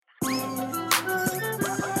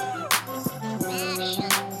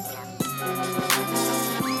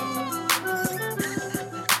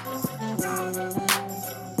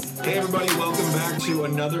to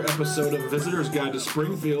another episode of Visitor's Guide to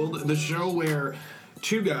Springfield, the show where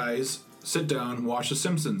two guys sit down and watch The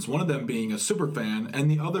Simpsons, one of them being a super fan and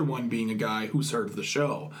the other one being a guy who's heard of the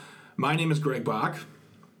show. My name is Greg Bach.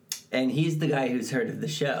 And he's the guy who's heard of the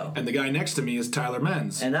show. And the guy next to me is Tyler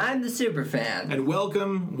Menz. And I'm the super fan. And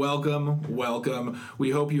welcome.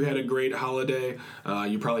 We hope you had a great holiday.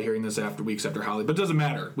 You're probably hearing this weeks after holiday, but it doesn't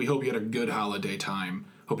matter. We hope you had a good holiday time.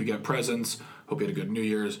 Hope you got presents. Hope you had a good New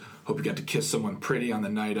Year's. Hope you got to kiss someone pretty on the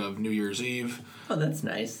night of New Year's Eve. Oh, that's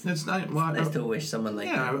nice. It's nice. Well, nice to wish someone like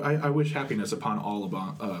that. Yeah, I wish happiness upon all of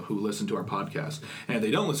who listen to our podcast. And if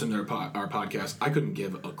they don't listen to our podcast, I couldn't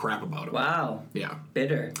give a crap about it. Wow. Yeah.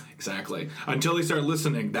 Bitter. Exactly. Until they start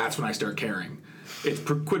listening, that's when I start caring. It's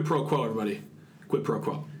quid pro quo, everybody. Quid pro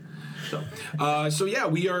quo. So yeah,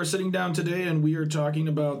 we are sitting down today and we are talking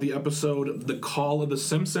about the episode The Call of the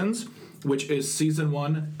Simpsons, which is Season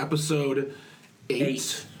 1, Episode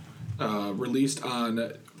 8. Released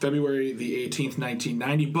on February the 18th,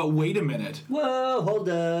 1990. But wait a minute. Whoa, hold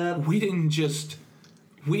up. We didn't just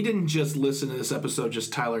listen to this episode,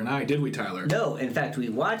 just Tyler and I, did we, Tyler? No, in fact, we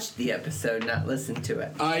watched the episode, not listened to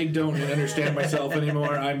it. I don't understand myself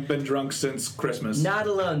anymore. I've been drunk since Christmas. Not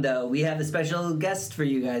alone, though. We have a special guest for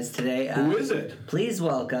you guys today. Who is it? Please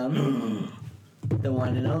welcome the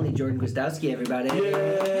one and only Jordan Gwostowski, everybody.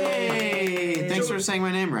 Yay! Thanks for saying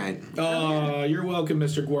my name right. You're welcome,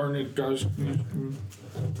 Mr. Gwarnick.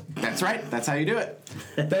 That's right. That's how you do it.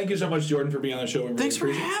 Thank you so much, Jordan, for being on the show. Thanks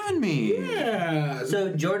for having me. Yeah.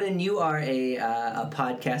 So, Jordan, you are a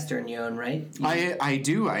podcaster in your own right? I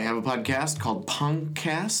do. I have a podcast called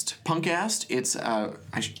Punkcast. It's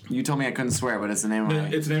you told me I couldn't swear, but it's the name of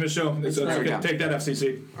it. It's the name of the show. Take that,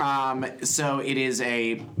 FCC. So it is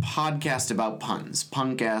a podcast about puns.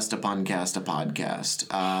 Punkcast, a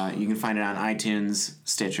podcast. You can find it on iTunes,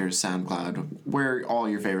 Stitcher, SoundCloud, where all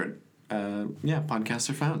your favorite podcasts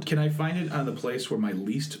are found. Can I find it on the place where my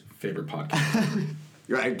least favorite podcast?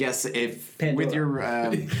 I guess if Pandora. with your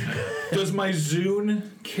Does my Zune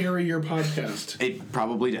carry your podcast? it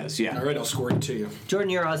probably does. Yeah. All right, I'll squirt it to you. Jordan,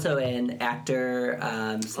 you're also an actor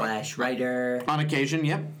 / writer. On occasion,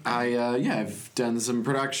 yep. I've done some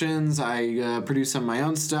productions. I produce some of my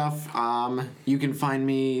own stuff. You can find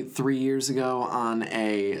me 3 years ago on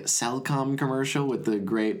a Cellcom commercial with the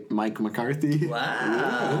great Mike McCarthy.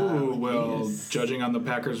 Wow. Oh, well, Yes. judging on the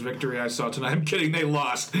Packers' victory I saw tonight, I'm kidding, they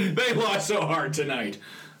lost. They lost so hard tonight.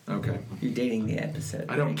 Okay. You're dating the episode.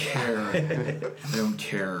 I don't care. I don't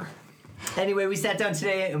care. Anyway, we sat down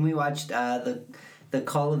today and we watched the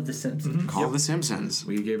Call of the Simpsons. Call the Simpsons.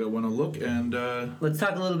 We gave it one a look, and Let's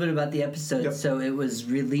talk a little bit about the episode. Yep. So it was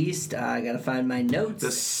released, I gotta find my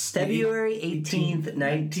notes, February 18th,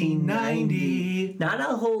 1990. Not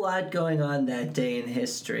a whole lot going on that day in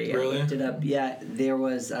history. Really? I looked it up. Yeah, there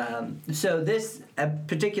was, so this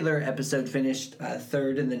particular episode finished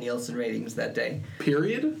third in the Nielsen ratings that day.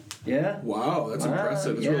 period? Yeah. Wow, that's Wow,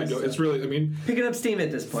 impressive. It's yes. really good. It's really, I mean, Picking up steam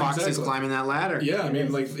at this point. Fox is Exactly. climbing that ladder. yeah, I mean,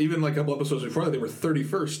 is. like, even like a couple episodes before that, they were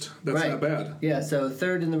 31st. That's Right. not bad. Yeah, so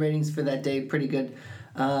third in the ratings for that day, pretty good.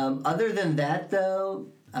 Other than that, though,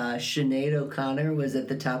 Sinead O'Connor was at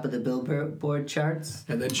the top of the Billboard charts.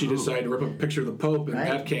 And then she decided to rip up a picture of the Pope, and Right.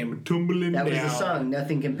 that came tumbling That was down. the song,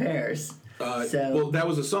 Nothing Compares. Well, that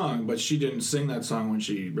was a song, but she didn't sing that song when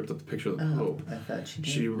she ripped up the picture of the Pope. I thought she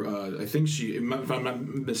did. I think if I'm not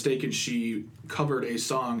mistaken, she covered a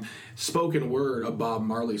song, spoken word, a Bob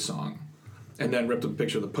Marley song, and then ripped up a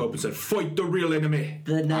picture of the Pope and said, "Fight the real enemy."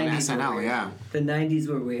 The 90s were SNL, weird. yeah. The 90s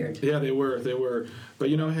were weird. Yeah, they were. But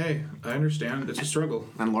hey, I understand. It's a struggle.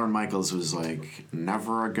 And Lorne Michaels was like,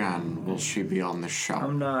 "Never again will she be on the show."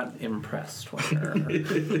 I'm not impressed with her.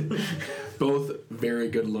 Both very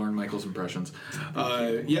good Lorne Michaels impressions.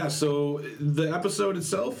 So the episode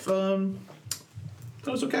itself, that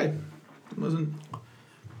was okay. It wasn't.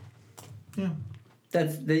 Yeah.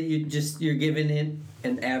 You're giving it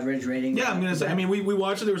an average rating. Yeah, I'm gonna say. I mean, we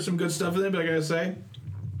watched it. There was some good stuff in it, but I gotta say,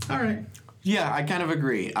 all right. Yeah, I kind of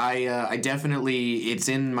agree. I definitely, it's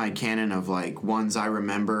in my canon of like ones I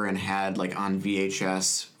remember and had like on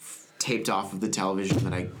VHS taped off of the television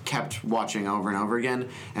that I kept watching over and over again,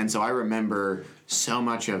 and so I remember so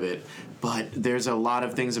much of it. But there's a lot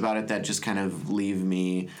of things about it that just kind of leave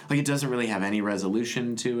me like it doesn't really have any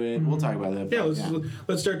resolution to it. We'll talk about that. Yeah,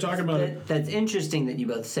 let's start talking about it. That's interesting that you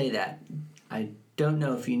both say that. I don't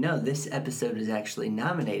know if you know, this episode is actually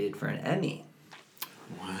nominated for an Emmy.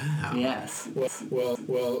 Wow. Yes. Well.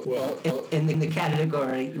 In the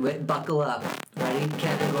category, buckle up, ready?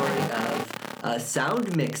 Category of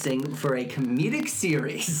sound mixing for a comedic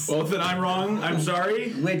series. Well, then I'm wrong. I'm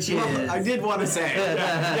sorry. Which is... I did want to say.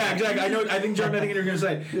 Yeah, exactly. I think, Jordan, I think you're going to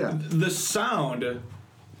say. Yeah. The sound,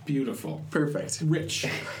 beautiful. Perfect. Rich.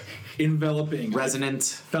 Enveloping. Resonant.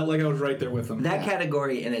 Felt like I was right there with them. That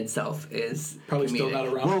category in itself is Probably comedic. still not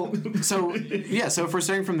around. Well, so if we're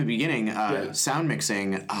starting from the beginning, sound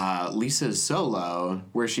mixing, Lisa's solo,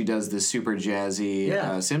 where she does the super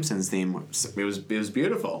jazzy Simpsons theme, it was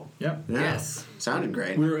beautiful. Yeah. Yes. Sounded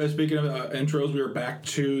great. We were speaking of intros. We were back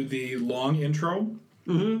to the long intro.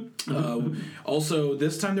 Mm-hmm. Also,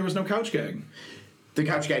 this time there was no couch gag. The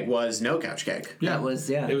couch gag was no couch gag. Yeah. That was,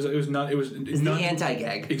 It was not. It was the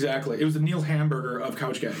anti-gag. Exactly. It was the Neil Hamburger of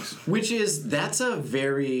couch gags. That's a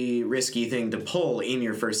very risky thing to pull in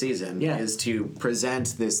your first season. Yeah. Is to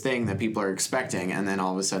present this thing that people are expecting and then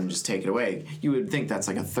all of a sudden just take it away. You would think that's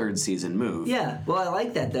like a third season move. Yeah. Well, I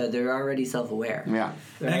like that though. They're already self-aware. Yeah.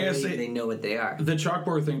 And I gotta say, they know what they are. The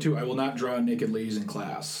chalkboard thing too. I will not draw naked ladies in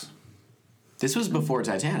class. This was before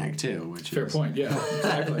Titanic too, which Fair point. Yeah,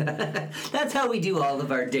 exactly. That's how we do all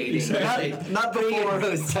of our dating. Exactly. Not before.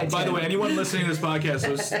 By the way, anyone listening to this podcast,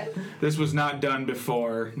 this was not done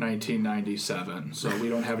before 1997, so we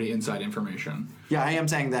don't have any inside information. Yeah, I am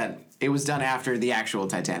saying that it was done after the actual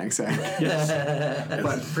Titanic set. Yes.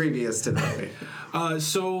 But previous to that.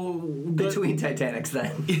 Between Titanics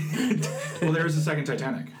then. Well, there is a second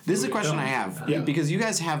Titanic. This is a question I have. Yeah. Because you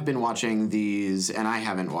guys have been watching these, and I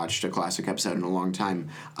haven't watched a classic episode in a long time.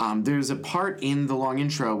 There's a part in the long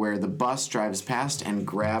intro where the bus drives past and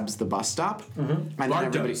grabs the bus stop. Mm-hmm. And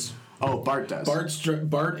Bart does. Oh, Bart does.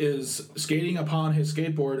 Bart is skating upon his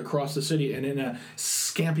skateboard across the city, and in a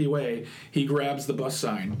scampy way, he grabs the bus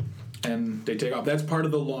sign. And they take off. That's part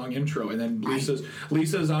of the long intro. And then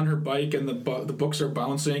Lisa's on her bike, and the books are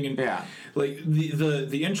bouncing. And like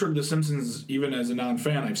the intro to The Simpsons, even as a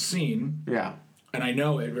non-fan, I've seen. Yeah. And I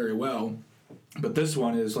know it very well. But this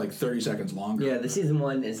one is like 30 seconds longer. Yeah, the season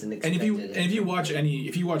 1 is an expected. And if you watch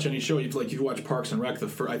any show, if you watch Parks and Rec,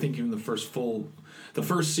 I think even the first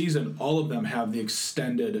season, all of them have the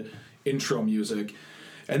extended intro music.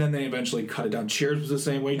 And then they eventually cut it down. Cheers was the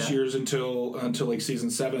same way. Yeah. Cheers until like season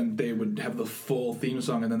 7, they would have the full theme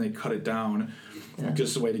song, and then they cut it down,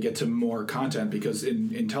 just a way to get to more content. Because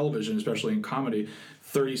in television, especially in comedy,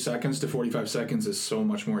 30 seconds to 45 seconds is so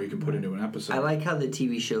much more you can put into an episode. I like how the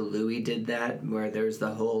TV show Louie did that, where there's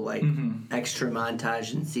the whole extra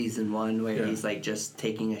montage in season 1 where he's like just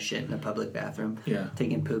taking a shit in a public bathroom. Yeah,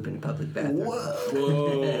 taking poop in a public bathroom.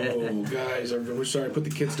 Whoa, guys, we're sorry to put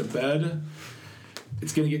the kids to bed.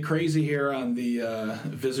 It's going to get crazy here on the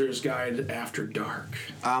Visitor's Guide After Dark.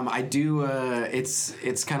 I do.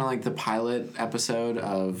 It's kind of like the pilot episode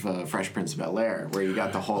of Fresh Prince of Bel-Air, where you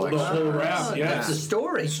got the whole wrap. Yeah, that's the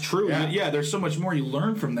story. It's true. Yeah, there's so much more you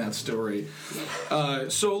learn from that story.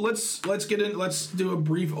 So let's get in. Let's do a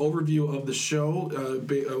brief overview of the show.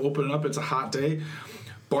 Open it up. It's a hot day.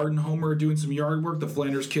 Bart and Homer are doing some yard work. The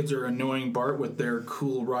Flanders kids are annoying Bart with their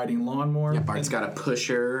cool riding lawnmower. Yeah, Bart's got a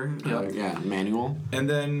pusher. Manual. And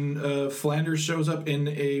then Flanders shows up in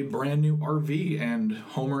a brand new RV, and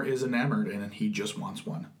Homer is enamored, and he just wants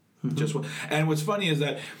one. Mm-hmm. And what's funny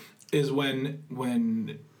is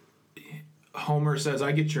when Homer says,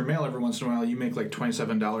 "I get your mail every once in a while. You make like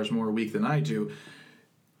 $27 more a week than I do."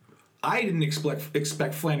 I didn't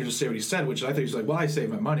expect Flanders to say what he said, which I thought he was like, well, I save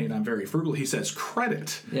my money and I'm very frugal. He says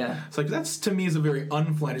credit. Yeah. It's like, that's to me is a very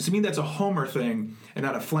un-Flanders. To me, that's a Homer thing and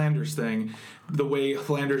not a Flanders thing, the way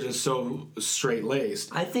Flanders is so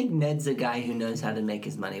straight-laced. I think Ned's a guy who knows how to make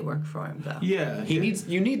his money work for him, though. Yeah.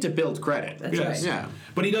 You need to build credit. That's right. Yeah.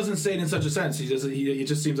 But he doesn't say it in such a sense. He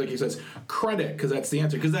just seems like he says credit, because that's the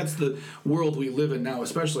answer. Because that's the world we live in now,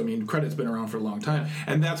 especially. I mean, credit's been around for a long time.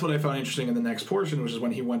 And that's what I found interesting in the next portion, which is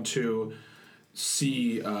when he went to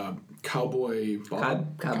see Cowboy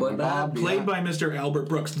Bob. Cowboy Bob. Played by Mr. Albert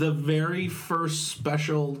Brooks, the very first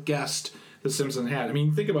special guest The Simpsons had. I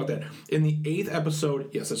mean, think about that. In the 8th episode,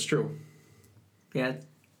 yes, that's true. Yeah.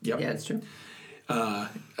 Yep. Yeah, it's true.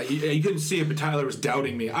 You couldn't see it, but Tyler was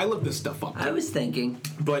doubting me. I looked this stuff up. I was thinking.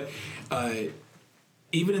 But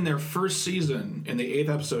even in their first season, in the 8th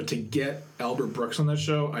episode, to get Albert Brooks on that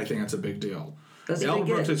show, I think that's a big deal. Albert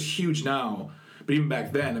Brooks is huge now, but even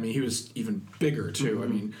back then, I mean, he was even bigger, too. Mm-hmm. I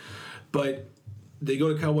mean, but they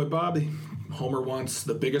go to Cowboy Bob. Homer wants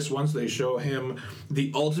the biggest ones. They show him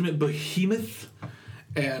the ultimate behemoth,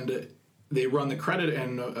 and they run the credit,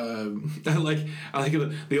 and I like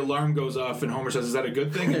the alarm goes off, and Homer says, "Is that a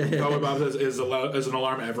good thing?" And Cowboy Bob says, "Is an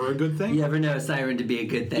alarm ever a good thing?" You ever know a siren to be a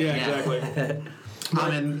good thing? Yeah, exactly.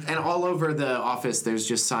 And all over the office, there's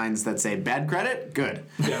just signs that say "bad credit, good."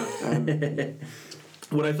 Yeah.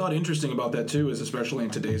 what I thought interesting about that too is, especially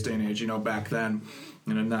in today's day and age, back then,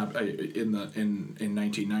 and in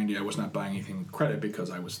 1990, I was not buying anything credit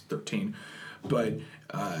because I was 13, but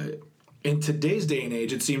in today's day and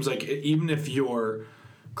age, it seems like even if your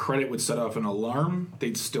credit would set off an alarm,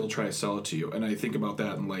 they'd still try to sell it to you. And I think about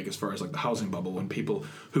that in as far as the housing bubble, when people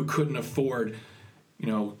who couldn't afford,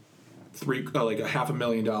 like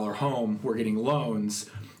 $500,000 home were getting loans,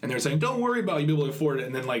 and they're saying, "Don't worry about it, you'll be able to afford it."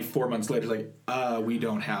 And then 4 months later, it's we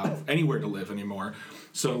don't have anywhere to live anymore.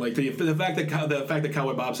 So the fact that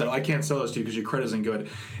Cowboy Bob said, "I can't sell this to you because your credit isn't good,"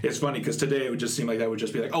 it's funny because today it would just seem like that would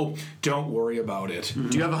just be "Oh, don't worry about it." Mm-hmm.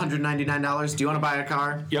 Do you have $199? Do you want to buy a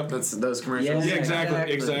car? Yep, that's those commercials. Yeah,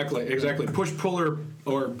 exactly. Push, pull,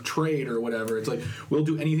 or trade or whatever. It's we'll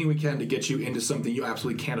do anything we can to get you into something you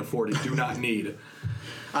absolutely can't afford and do not need.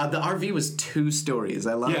 The RV was 2 stories.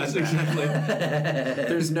 I love it. Yes, exactly.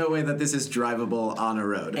 There's no way that this is drivable on a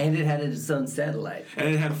road. And it had its own satellite. And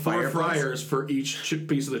it had 4 fryers for each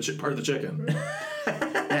piece of the part of the chicken.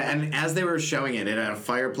 Yeah, and as they were showing it, it had a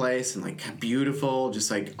fireplace and beautiful, just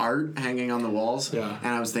art hanging on the walls. Yeah.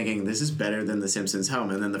 And I was thinking, this is better than the Simpsons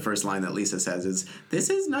home. And then the first line that Lisa says is, "This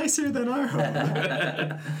is nicer than our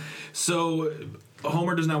home." So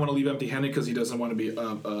Homer does not want to leave empty-handed because he doesn't want to be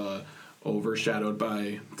overshadowed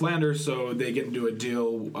by Flanders, so they get into a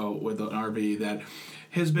deal with an RV that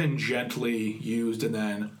has been gently used and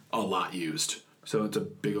then a lot used. So it's a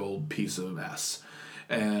big old piece of mess.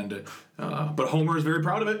 And but Homer is very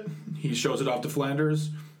proud of it. He shows it off to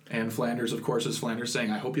Flanders, and Flanders, of course, is Flanders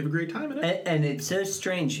saying, "I hope you have a great time in it." And it's so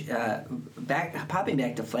strange. Popping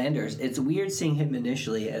back to Flanders, it's weird seeing him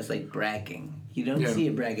initially as bragging. You don't see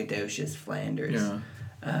a braggadocious Flanders.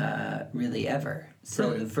 Really ever.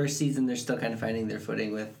 So the first season they're still kind of finding their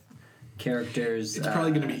footing with characters. It's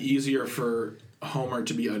probably going to be easier for Homer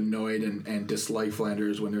to be annoyed and dislike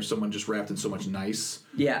Flanders when there's someone just wrapped in so much nice.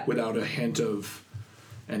 Yeah. Without a hint of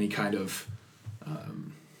any kind of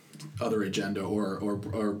other agenda or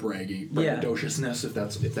braggadociousness, if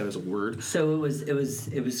that is a word. So it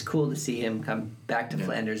was cool to see him come back to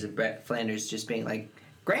Flanders and Flanders just being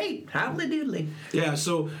 "Great, howdly doodly." Yeah.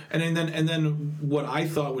 So and then what I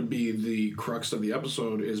thought would be the crux of the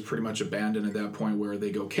episode is pretty much abandoned at that point, where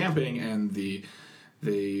they go camping and they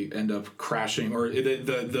end up crashing, or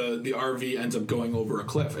the RV ends up going over a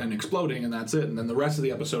cliff and exploding, and that's it. And then the rest of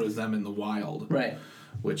the episode is them in the wild, right?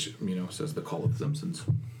 Which says the Call of the Simpsons.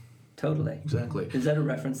 Totally. Exactly. Is that a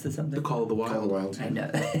reference to something? The Call of the Wild. Call of the Wild. I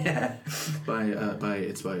know.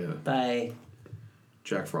 by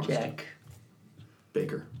Jack Frost. Jack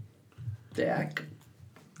Baker. Jack.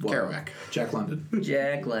 Kerouac. Jack London.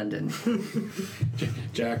 Jack London.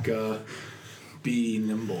 Jack Be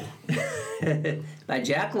Nimble. By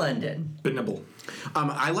Jack London. Be Nimble.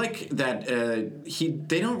 I like that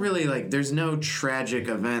they don't really there's no tragic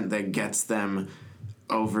event that gets them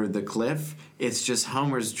over the cliff. It's just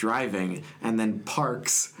Homer's driving and then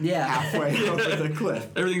parks halfway over the cliff.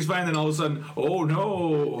 Everything's fine, then all of a sudden, oh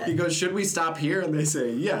no. He goes, "Should we stop here?" And they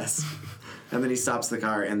say yes. And then he stops the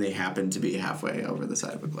car, and they happen to be halfway over the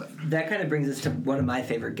side of a cliff. That kind of brings us to one of my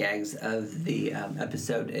favorite gags of the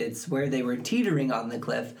episode. It's where they were teetering on the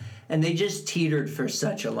cliff, and they just teetered for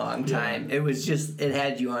such a long time. It was just, it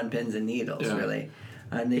had you on pins and needles, really.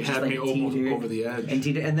 And they had me almost over the edge.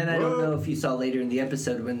 And then I don't know if you saw later in the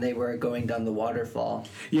episode when they were going down the waterfall.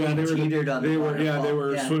 Yeah, they teetered on the waterfall. Yeah, they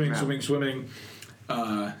were swimming.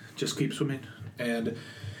 Just keep swimming. And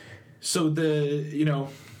so the,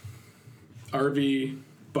 RV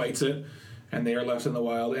bites it, and they are left in the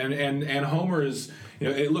wild. And Homer is,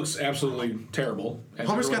 it looks absolutely terrible. And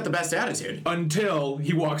Homer's got the best attitude. Until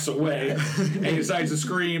he walks away and he decides to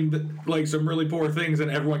scream some really poor things,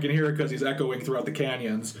 and everyone can hear it because he's echoing throughout the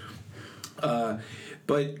canyons.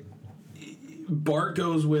 But Bart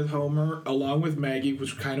goes with Homer along with Maggie, which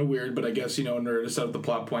was kind of weird, but I guess, in order to set up the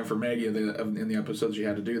plot point for Maggie in the episodes, you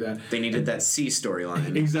had to do that. They needed that C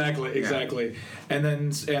storyline. Exactly. Yeah. And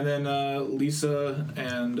then Lisa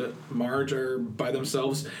and Marge are by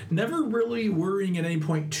themselves, never really worrying at any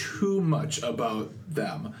point too much about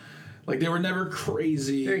them. They were never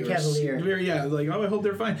crazy. Very cavalier. I hope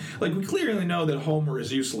they're fine. We clearly know that Homer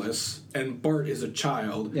is useless, and Bart is a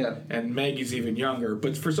child, and Maggie's even younger.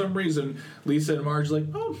 But for some reason, Lisa and Marge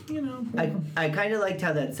I kind of liked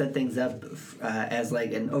how that set things up as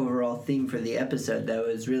an overall theme for the episode, though.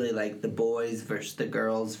 It was really the boys versus the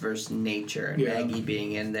girls versus nature, and Maggie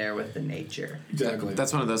being in there with the nature. Exactly.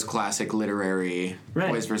 That's one of those classic literary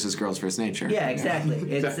boys versus girls versus nature. Yeah, exactly.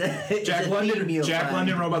 It's Jack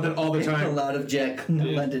London wrote about that all the time. A lot of Jack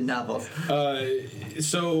London novels.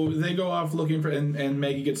 So they go off looking for, and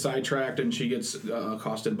Maggie gets sidetracked, and she gets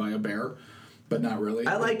accosted by a bear. but not really.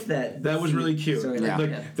 I liked that. That was really cute. Yeah. Like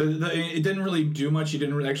it didn't really do much. You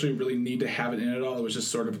didn't actually really need to have it in at all. It was just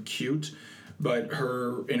sort of cute. But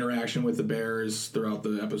her interaction with the bears throughout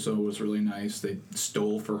the episode was really nice. They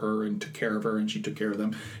stole for her and took care of her, and she took care of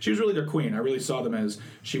them. She was really their queen. I really saw them as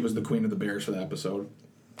she was the queen of the bears for the episode.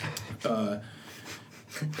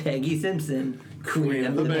 Peggy Simpson, Queen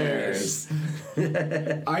of the Bears.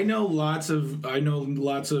 I know lots of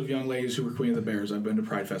young ladies who were Queen of the Bears. I've been to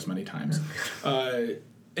Pride Fest many times,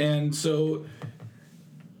 and so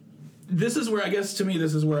this is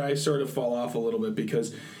where I sort of fall off a little bit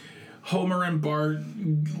because Homer and Bart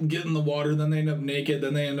get in the water, then they end up naked,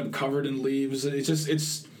 then they end up covered in leaves.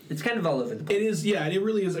 It's kind of all over the place. It is, yeah, it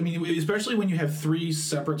really is. I mean, especially when you have 3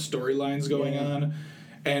 separate storylines going on,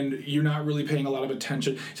 and you're not really paying a lot of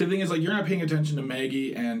attention. So the thing is, like, you're not paying attention to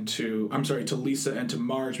Maggie and to Lisa and to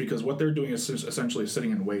Marge, because what they're doing is essentially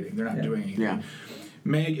sitting and waiting. They're not doing anything. Yeah.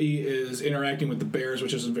 Maggie is interacting with the bears,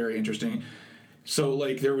 which is very interesting. So,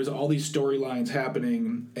 like, there was all these storylines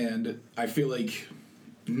happening, and I feel like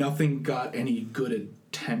nothing got any good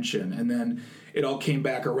attention. And then it all came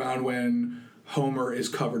back around when Homer is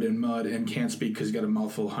covered in mud and can't speak because he's got a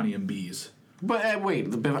mouthful of honey and bees. But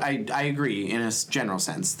I agree in a general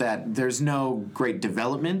sense that there's no great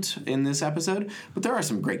development in this episode, but there are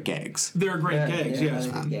some great gags. There are great gags, yes.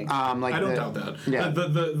 Gags. Like I don't doubt that. Yeah.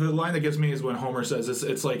 The line that gets me is when Homer says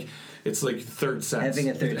it's like third sense.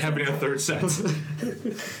 Having a third sense.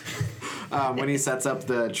 When he sets up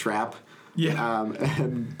the trap. Yeah.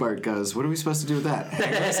 And Bart goes, "What are we supposed to do with that?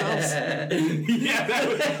 Hang ourselves?" And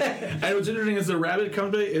what's interesting is the rabbit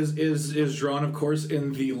company is drawn, of course,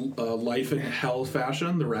 in the Life in Hell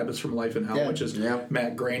fashion. The rabbits from Life in Hell, which is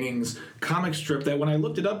Matt Groening's comic strip. That when I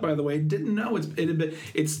looked it up, by the way, didn't know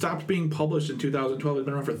it stopped being published in 2012. It's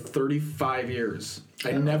been around for 35 years.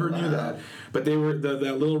 I never knew that. But they were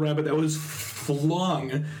that little rabbit that was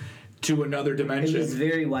flung to another dimension. It was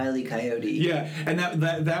very Wile E. Coyote. Yeah, and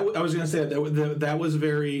that I was going to say that was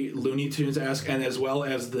very Looney Tunes-esque, and as well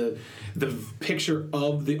as the picture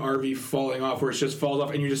of the RV falling off, where it just falls off,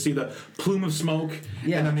 and you just see the plume of smoke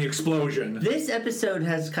and then the explosion. This episode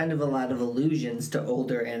has kind of a lot of allusions to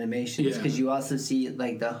older animations, because you also see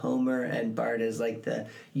like the Homer and Bart as like the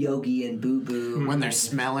Yogi and Boo Boo when they're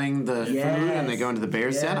smelling the food and they go into the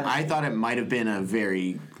bear's den. I thought it might have been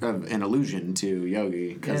an allusion to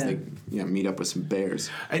Yogi because they meet up with some bears.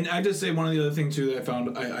 And I just say one of the other things too that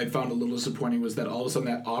I found a little disappointing was that all of a sudden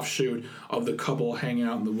that offshoot of the couple hanging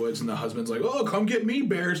out in the woods and the husband's like, "Oh, come get me,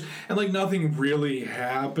 bears," and like nothing really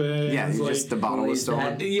happened. Yeah, like, just the bottle was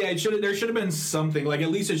stolen. Yeah, there should have been something. Like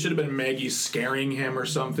at least it should have been Maggie scaring him or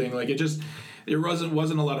something. Like there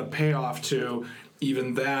wasn't a lot of payoff to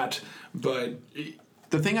even that. But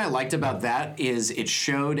the thing I liked about that is it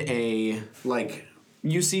showed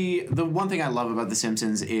you see, the one thing I love about The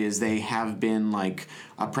Simpsons is they have been like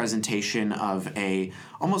a presentation of a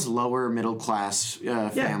almost lower middle class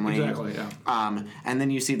family. Exactly. Yeah. And then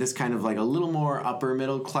you see this kind of like a little more upper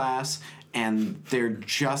middle class, and they're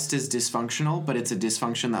just as dysfunctional, but it's a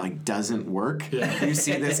dysfunction that like doesn't work. Yeah. You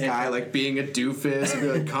see this guy like being a doofus and be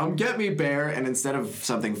like, "Come get me, bear," and instead of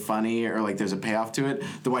something funny or like there's a payoff to it,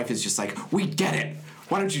 the wife is just like, "We get it.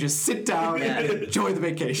 Why don't you just sit down and enjoy the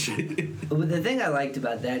vacation?" Well, the thing I liked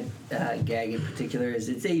about that gag in particular is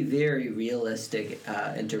it's a very realistic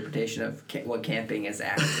interpretation of what camping is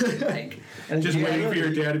actually like. Just waiting for your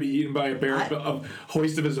dad to be eaten by a bear of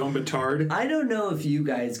hoist of his own petard. I don't know if you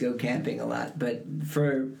guys go camping a lot, but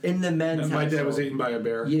in the men's my household, dad was eaten by a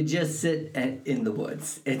bear. You just sit in the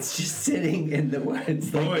woods. It's just sitting in the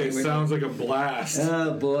woods. Boy, it sounds like a blast.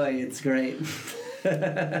 Oh boy, it's great.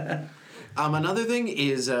 Another thing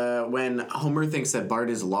is when Homer thinks that Bart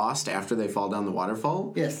is lost after they fall down the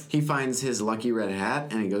waterfall. Yes. He finds his lucky red hat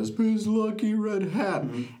and he goes, "His lucky red hat."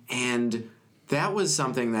 Mm-hmm. And that was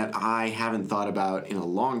something that I haven't thought about in a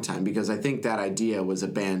long time, because I think that idea was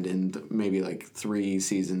abandoned maybe like 3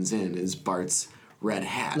 seasons in, is Bart's red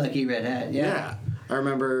hat. Lucky red hat, yeah. I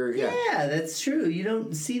remember, Yeah, that's true. You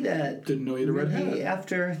don't see that. Didn't know you had a red hat.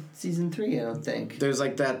 After season 3, I don't think. There's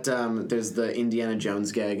like that, there's the Indiana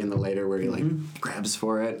Jones gag in the later where he like grabs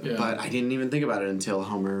for it, but I didn't even think about it until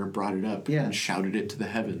Homer brought it up and shouted it to the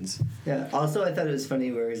heavens. Yeah, also I thought it was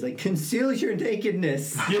funny where he's like, "Conceal your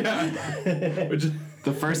nakedness." Yeah.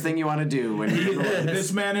 The first thing you want to do when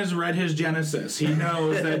this man has read his Genesis. He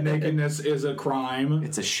knows that nakedness is a crime.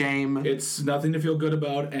 It's a shame. It's nothing to feel good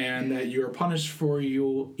about, and that you are punished for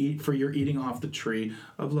your eating off the tree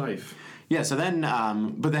of life. Yeah. So then,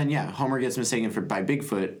 Homer gets mistaken by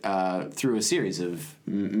Bigfoot through a series of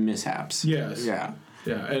mishaps. Yes. Yeah.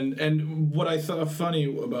 Yeah, and what I thought funny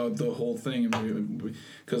about the whole thing,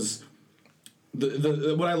 because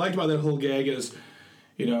what I liked about that whole gag is,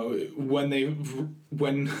 you know,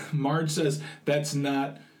 when Marge says that's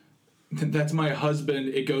my husband,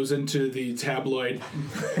 it goes into the tabloid.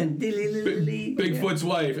 Bigfoot's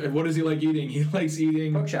wife. And what does he like eating? He likes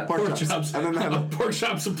eating pork chops. Pork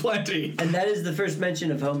chops aplenty. And that is the first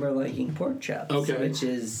mention of Homer liking pork chops. Okay. Which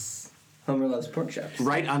is Homer loves pork chops.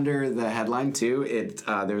 Right under the headline too,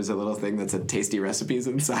 there was a little thing that said tasty recipes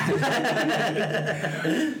inside.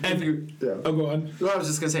 Oh, go on. Well, I was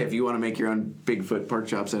just gonna say, if you want to make your own Bigfoot pork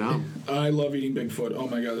chops at home, I love eating Bigfoot. Oh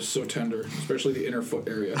my god, it's so tender, especially the inner foot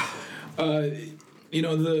area. You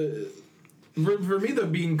know, for me, the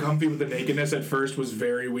being comfy with the nakedness at first was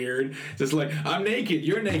very weird. Just like, I'm naked,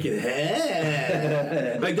 you're naked.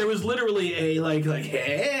 Like there was literally a like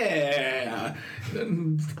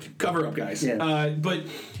cover up, guys. Yeah. But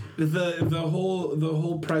the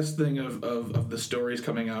whole press thing of the stories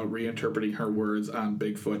coming out, reinterpreting her words on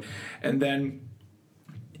Bigfoot, and then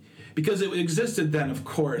because it existed then, of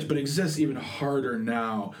course, but it exists even harder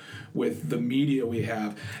now with the media we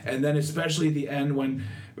have, and then especially at the end when,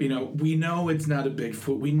 you know, we know it's not a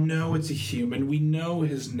Bigfoot, we know it's a human, we know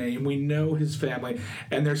his name, we know his family,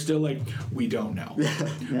 and they're still like, we don't know.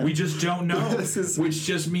 Yeah. We just don't know. Which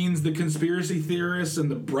just means the conspiracy theorists and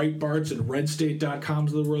the Breitbarts and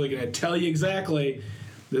RedState.coms of the world are going to tell you exactly,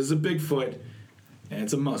 this is a Bigfoot, and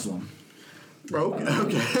it's a Muslim.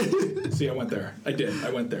 Okay. See, I went there. I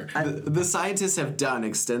went there. The scientists have done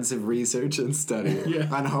extensive research and study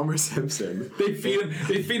on Homer Simpson. They feed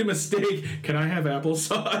him a steak. Can I have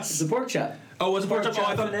applesauce? It's a pork chop. Oh, it's a pork chop. Oh,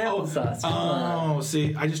 I thought applesauce. Oh,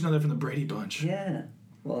 see, I just know that from the Brady Bunch. Yeah.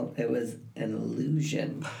 Well, it was an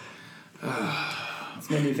illusion. It's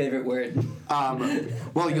my new favorite word.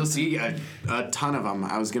 Well, you'll see a ton of them.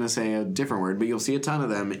 I was going to say a different word, but you'll see a ton of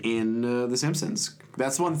them in The Simpsons.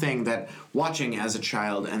 That's one thing that watching as a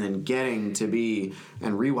child and then getting to be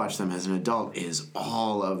and rewatch them as an adult is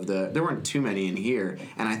all of there weren't too many in here.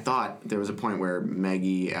 And I thought there was a point where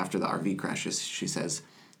Maggie, after the RV crashes, she says,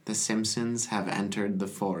 "The Simpsons have entered the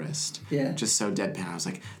forest." Yeah. Just so deadpan. I was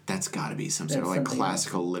like, that's got to be some sort of like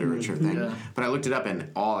classical else. literature thing. Yeah. But I looked it up and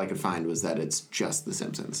all I could find was that it's just The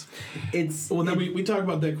Simpsons. We talk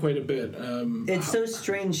about that quite a bit. It's so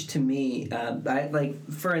strange to me.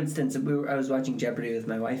 For instance, I was watching Jeopardy with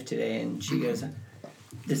my wife today, and she goes,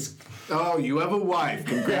 "This." Oh, you have a wife!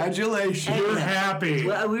 Congratulations! You're happy.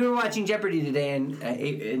 Well, we were watching Jeopardy today,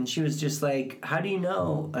 and she was just like, "How do you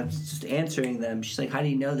know?" I was just answering them. She's like, "How do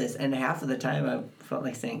you know this?" And half of the time, I felt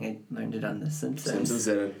like saying I learned it on The Simpsons. Simpsons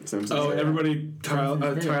did it. Simpsons did it. Everybody!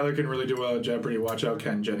 Tyler can really do well at Jeopardy. Watch out,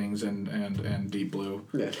 Ken Jennings and Deep Blue.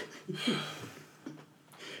 Yeah.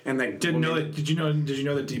 And they Did you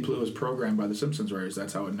know that Deep Blue was programmed by the Simpsons writers?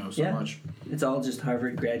 That's how it knows so much. It's all just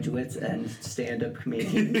Harvard graduates and stand-up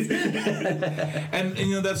comedians. and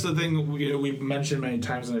you know, that's the thing, you know, we've mentioned many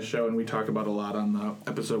times in the show, and we talked about a lot on the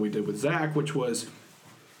episode we did with Zach, which was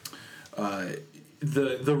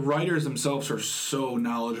the writers themselves are so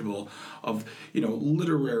knowledgeable of, you know,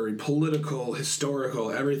 literary, political, historical,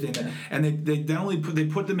 everything, and they not only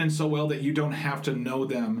put them in so well that you don't have to know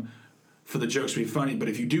them for the jokes to be funny, but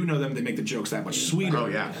if you do know them, they make the jokes that much sweeter. Oh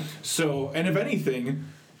yeah. So, and if anything,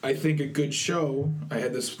 I think a good show, I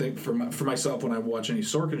had this thing for myself when I watch any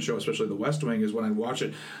Sorkin show, especially The West Wing, is when I watch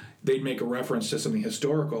it, they'd make a reference to something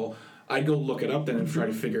historical. I'd go look it up then and try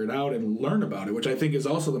to figure it out and learn about it, which I think is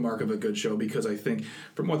also the mark of a good show, because I think,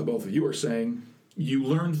 from what the both of you are saying, you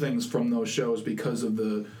learn things from those shows because of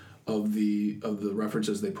the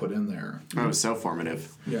references they put in there. Oh, it was so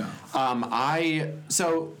formative. Yeah.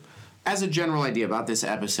 As a general idea about this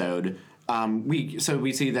episode, we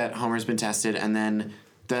see that Homer's been tested, and then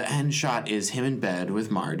the end shot is him in bed with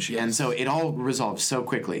Marge, and so it all resolves so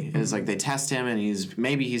quickly. It's like they test him, and he's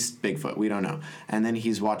Bigfoot, we don't know, and then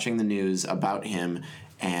he's watching the news about him,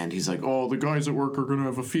 and he's like, "Oh, the guys at work are gonna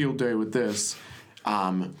have a field day with this,"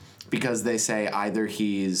 because they say either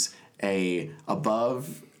he's a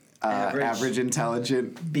above average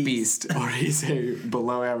intelligent beast, or he's a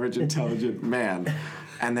below average intelligent man.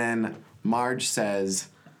 And then Marge says,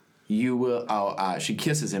 "You will." She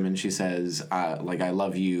kisses him and she says, "Like, I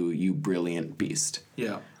love you, you brilliant beast."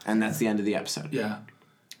 Yeah. And that's the end of the episode. Yeah.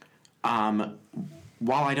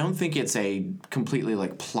 While I don't think it's a completely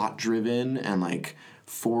like plot driven and like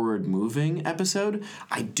forward moving episode,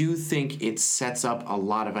 I do think it sets up a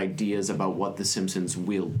lot of ideas about what The Simpsons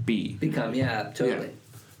will be. Totally. Yeah.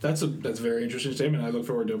 That's a very interesting statement. I look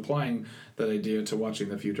forward to applying that idea to watching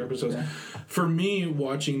the future episodes. Yeah. For me,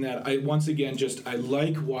 watching that, I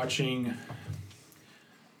like watching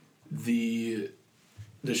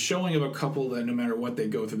the showing of a couple that no matter what they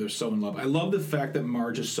go through, they're so in love. I love the fact that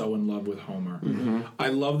Marge is so in love with Homer. Mm-hmm. I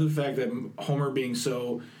love the fact that Homer being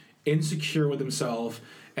so insecure with himself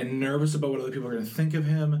and nervous about what other people are going to think of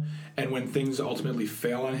him, and when things ultimately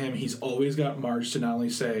fail on him, he's always got Marge to not only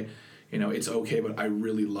say, it's okay, but I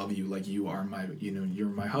really love you, like you are my, you're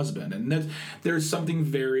my husband. And there's something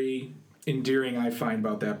very endearing I find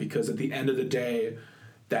about that, because at the end of the day,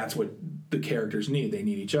 that's what the characters need. They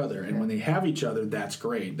need each other, and when they have each other, that's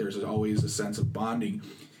great. There's always a sense of bonding.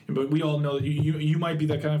 But we all know that you might be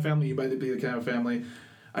that kind of family. You might be the kind of family,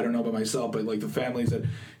 I don't know about myself, but like the families that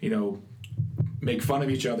make fun of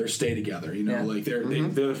each other stay together. Like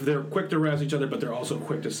they're quick to razz each other, but they're also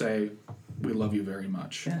quick to say, we love you very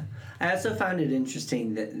much. Yeah. I also found it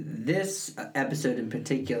interesting that this episode in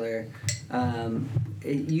particular,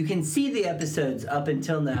 you can see the episodes up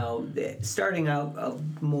until now starting out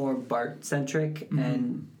of more Bart-centric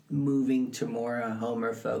and moving to more a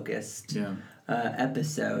Homer-focused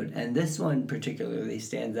episode. And this one particularly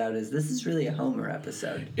stands out as this is really a Homer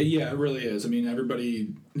episode. Yeah, it really is. I mean,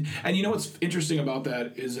 everybody... And what's interesting about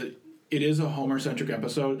that is that it is a Homer-centric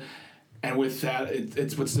episode. And with that,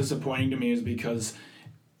 it's what's disappointing to me is because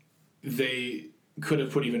they could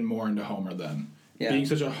have put even more into Homer then. Yeah. Being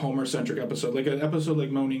such a Homer-centric episode. Like an episode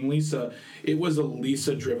like Moaning Lisa, it was a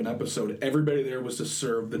Lisa-driven episode. Everybody there was to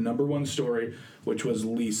serve the number one story, which was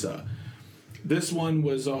Lisa. This one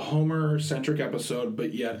was a Homer-centric episode,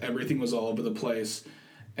 but yet everything was all over the place.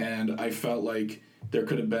 And I felt like there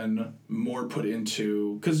could have been more put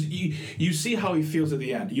into... Because you see how he feels at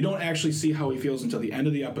the end. You don't actually see how he feels until the end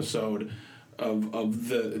of the episode of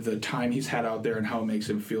the time he's had out there and how it makes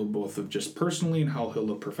him feel both of just personally and how he'll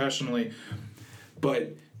look professionally.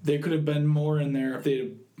 But there could have been more in there if they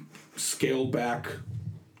had scaled back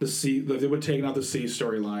the C. They would have taken out the C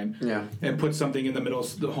storyline and put something in the middle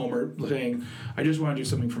of the Homer saying, I just want to do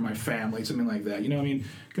something for my family, something like that. I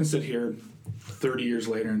can sit here 30 years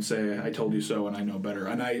later and say, I told you so and I know better.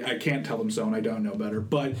 And I can't tell them so and I don't know better.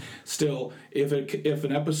 But still, if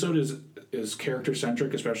an episode is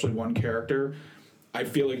character-centric, especially one character, I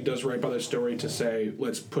feel like it does right by the story to say,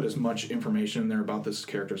 let's put as much information in there about this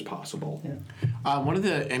character as possible. Yeah.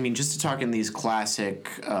 Just to talk in these classic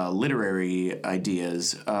literary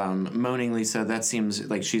ideas, Moaning Lisa, that seems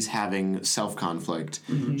like she's having self-conflict.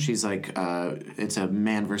 Mm-hmm. She's like, it's a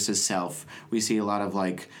man versus self. We see a lot of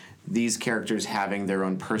like these characters having their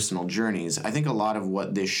own personal journeys. I think a lot of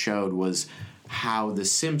what this showed was how the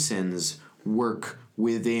Simpsons work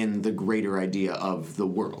within the greater idea of the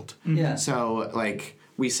world. Yeah. So, like,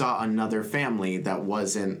 we saw another family that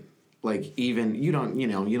wasn't, like, even,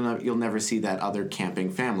 you'll never see that other camping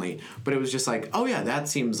family. But it was just like, oh, yeah, that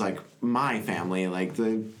seems like my family. Like,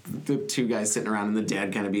 the two guys sitting around and the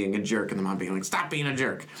dad kind of being a jerk and the mom being like, stop being a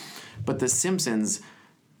jerk. But the Simpsons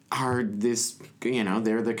are this,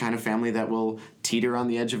 they're the kind of family that will teeter on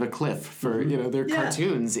the edge of a cliff for, their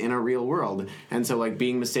cartoons in a real world. And so, like,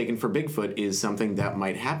 being mistaken for Bigfoot is something that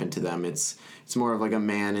might happen to them. It's more of like a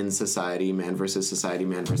man in society, man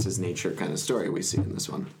versus nature kind of story we see in this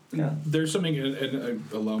one. Yeah. There's something, and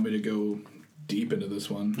allow me to go deep into this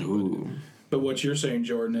one. Ooh. But what you're saying,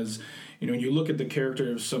 Jordan, is, when you look at the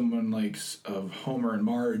character of someone like of Homer and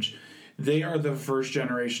Marge, they are the first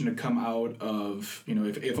generation to come out of,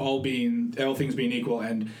 if all things being equal,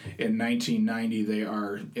 and in 1990 they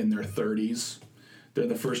are in their 30s. They're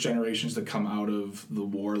the first generations to come out of the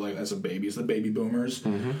war, like as a babies, the baby boomers,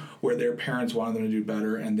 where their parents wanted them to do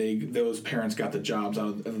better, and those parents got the jobs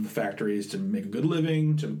out of the factories to make a good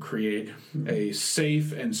living, to create a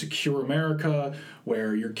safe and secure America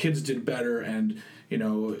where your kids did better, and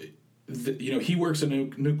he works in a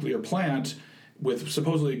nuclear plant with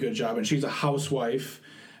supposedly a good job, and she's a housewife,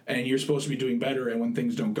 and you're supposed to be doing better, and when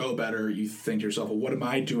things don't go better, you think to yourself, well, what am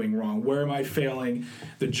I doing wrong? Where am I failing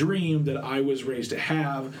the dream that I was raised to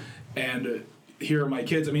have? And here are my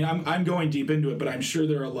kids. I mean, I'm going deep into it, but I'm sure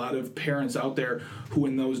there are a lot of parents out there who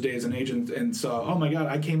in those days and age and saw, oh my God,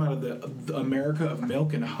 I came out of the America of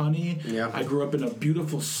milk and honey. Yeah. I grew up in a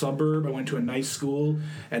beautiful suburb. I went to a nice school,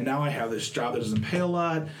 and now I have this job that doesn't pay a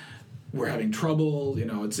lot. We're having trouble.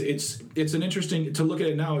 It's an interesting to look at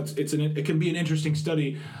it now. It can be an interesting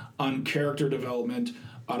study on character development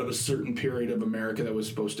out of a certain period of America that was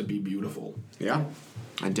supposed to be beautiful. Yeah,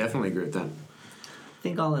 I definitely agree with that. I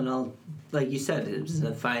think all in all, like you said, it was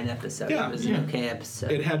a fine episode. Yeah, it was an okay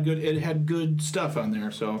episode. It had good stuff on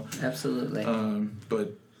there. So absolutely.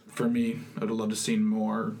 But for me, I'd have loved to see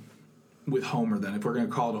more with Homer. Then, if we're going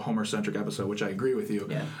to call it a Homer-centric episode, which I agree with you,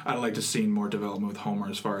 I'd like to see more development with Homer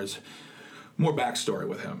as far as more backstory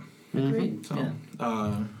with him. Agreed.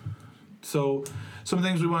 So, So some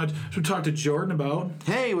things we wanted to talk to Jordan about.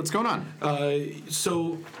 Hey, what's going on?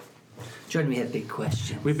 So Jordan, we have big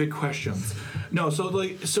questions. we have big questions. No,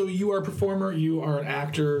 so you are a performer, you are an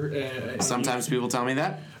actor. Sometimes people tell me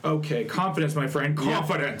that. Okay, confidence, my friend,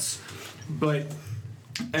 confidence. But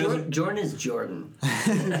Jordan is Jordan.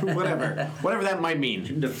 Whatever that might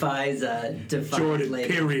mean. Defies Jordan,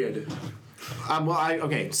 label. period.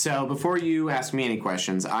 Okay, so before you ask me any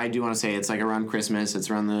questions, I do want to say it's like around Christmas, it's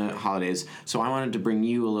around the holidays, so I wanted to bring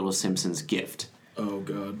you a little Simpsons gift. Oh,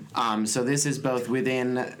 God. So this is both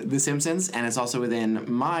within The Simpsons, and it's also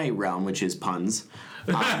within my realm, which is puns.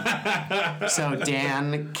 So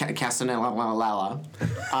Dan Castanella,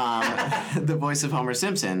 the voice of Homer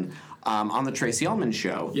Simpson, on the Tracy Ullman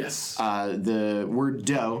Show. Yes. The word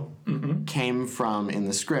dough came from, in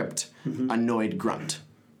the script, annoyed grunt.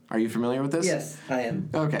 Are you familiar with this? Yes, I am.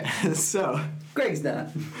 Okay, so... Greg's not.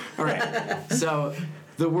 All right, so...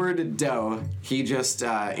 The word dough,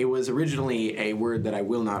 it was originally a word that I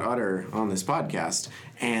will not utter on this podcast,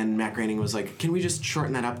 and Matt Groening was like, can we just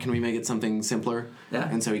shorten that up? Can we make it something simpler? Yeah.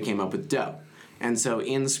 And so he came up with dough. And so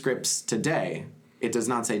in scripts today, it does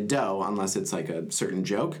not say dough unless it's like a certain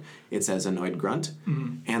joke. It says annoyed grunt.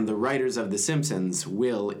 Mm-hmm. And the writers of The Simpsons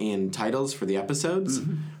will, in titles for the episodes,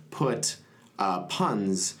 put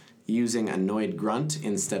puns using annoyed grunt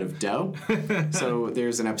instead of dough. So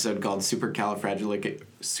there's an episode called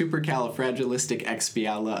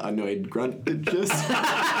Supercalifragilisticexpiala annoyed grunt.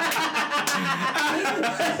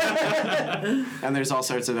 And there's all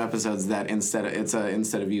sorts of episodes that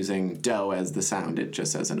instead of using dough as the sound, it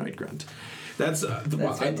just says annoyed grunt. That's I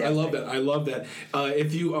love that. I love that.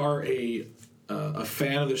 If you are a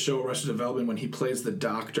fan of the show Arrested Development, when he plays the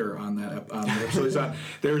doctor on that episode,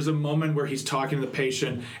 there's a moment where he's talking to the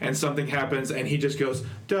patient and something happens and he just goes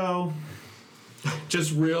dough.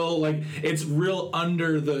 Just real, like, it's real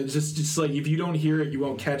under the, just like, if you don't hear it, you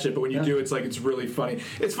won't catch it, but when you do, it's like, it's really funny.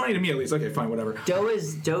 It's funny to me, at least. Okay, fine, whatever. Dough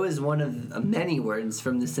is one of many words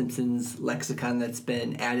from the Simpsons lexicon that's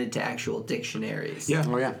been added to actual dictionaries. Yeah.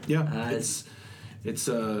 Oh, yeah. Yeah.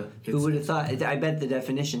 Who would have thought? I bet the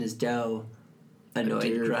definition is dough,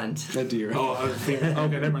 annoyed grunt. A deer. Oh, I was thinking,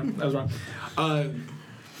 okay, never mind. I was wrong.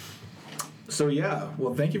 So yeah,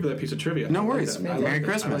 well, thank you for that piece of trivia. No worries. Merry Merry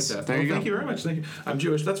Christmas. There you go. Thank you very much. Thank you. I'm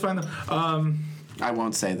Jewish. That's fine though. I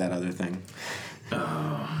won't say that other thing.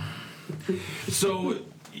 So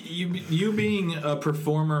you being a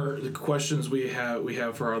performer, the questions we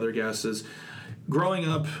have for our other guests is, growing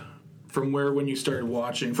up from when you started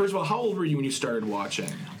watching. First of all, how old were you when you started watching?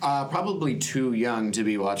 Probably too young to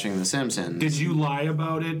be watching The Simpsons. Did you lie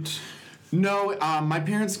about it? No, my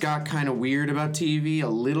parents got kind of weird about TV a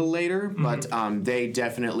little later, but they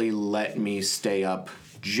definitely let me stay up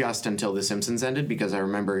just until The Simpsons ended, because I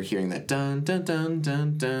remember hearing that dun dun dun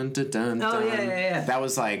dun dun dun dun. Oh, yeah. That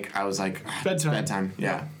was like, I was like, bedtime.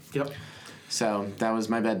 Yeah. Yep. So that was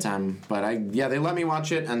my bedtime, but they let me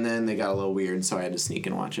watch it, and then they got a little weird, so I had to sneak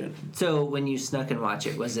and watch it. So when you snuck and watch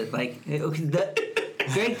it, was it like,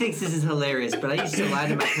 Greg thinks this is hilarious, but I used to lie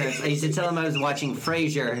to my parents. I used to tell them I was watching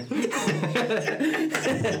Frasier.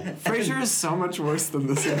 Frasier is so much worse than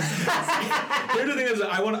The Simpsons. Here's the thing is,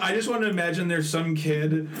 I just want to imagine there's some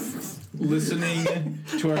kid listening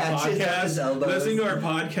to our podcast,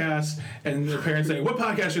 and their parents saying, "What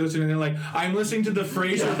podcast are you listening?" And they're like, "I'm listening to the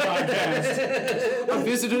Frasier podcast." A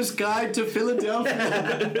Visitor's Guide to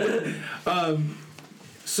Philadelphia.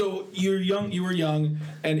 So you were young,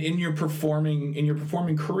 and in your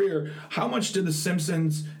performing career, how much did The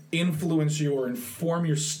Simpsons influence you or inform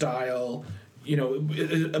your style? You know,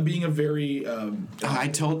 being a very... I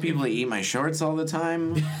told people to eat my shorts all the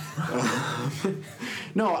time.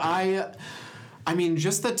 No, I mean,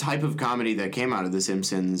 just the type of comedy that came out of The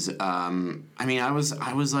Simpsons. I mean, I was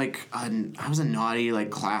a naughty,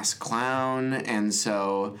 like, class clown, and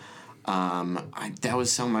so that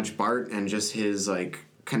was so much Bart, and just his, like,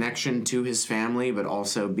 connection to his family, but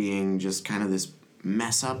also being just kind of this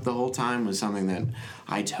mess up the whole time was something that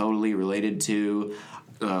I totally related to.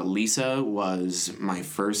 Lisa was my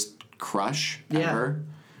first crush ever,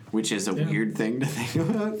 which is a weird thing to think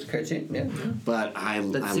about. Cartoon, yeah. But I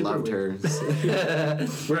loved her.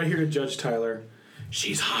 We're not here to judge Tyler.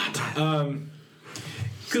 She's hot.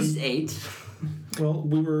 She's 8. Well,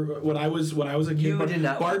 we were when I was a kid. You did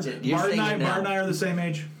not watch it. Bart and I are the same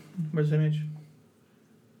age. We're the same age.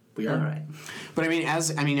 We are. All right. But I mean,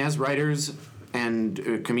 as writers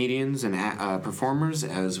and comedians and performers,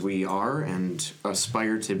 as we are and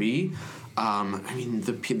aspire to be, I mean,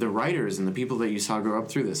 the writers and the people that you saw grow up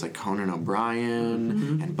through this, like Conan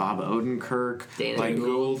O'Brien and Bob Odenkirk, Dana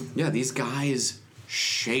Gould. Yeah, these guys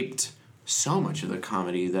shaped so much of the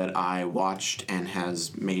comedy that I watched and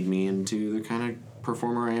has made me into the kind of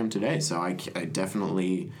performer I am today. So I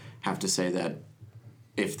definitely have to say that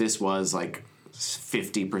if this was like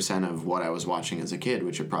 50% of what I was watching as a kid,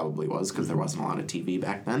 which it probably was because there wasn't a lot of TV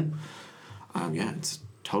back then, it's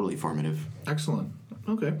totally formative. Excellent.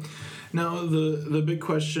 Okay. Now, the big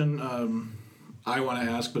question I want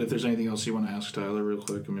to ask, but if there's anything else you want to ask Tyler real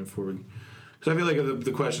quick, before we... Because I feel like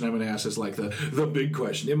the question I'm going to ask is like the big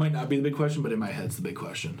question. It might not be the big question, but in my head it's the big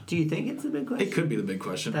question. Do you think it's the big question? It could be the big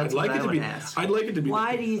question. That's I'd like what it I to be. ask. I'd like it to be.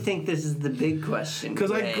 Why do you think this is the big question?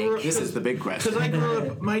 Because I grew up. This is the big question. Because I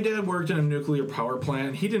grew up. My dad worked in a nuclear power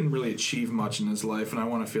plant. He didn't really achieve much in his life, and I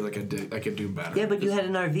want to feel like I could do better. Yeah, but you had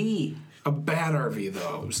an RV. A bad RV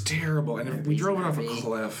though. It was terrible, and we drove it off a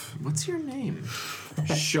cliff. What's your name?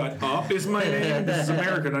 Shut up is my name. This is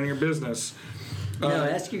America, none of your business. No,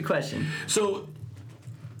 ask your question. So,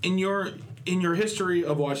 in your history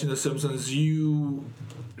of watching The Simpsons,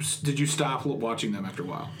 did you stop watching them after a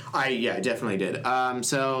while? I definitely did.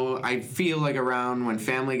 So I feel like around when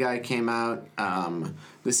Family Guy came out,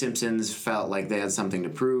 The Simpsons felt like they had something to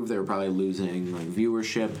prove. They were probably losing like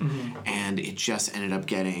viewership, and it just ended up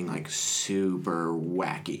getting like super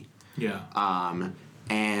wacky. Yeah.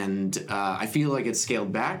 And I feel like it's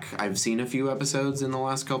scaled back. I've seen a few episodes in the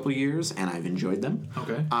last couple of years, and I've enjoyed them.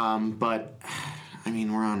 Okay. But I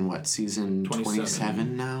mean, we're on what, season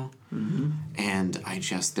 27 now? Mm-hmm. And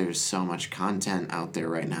there's so much content out there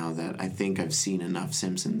right now that I think I've seen enough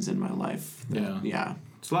Simpsons in my life. Yeah.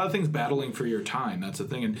 It's a lot of things battling for your time. That's the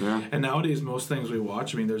thing. And nowadays, most things we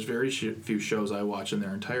watch, there's very few shows I watch in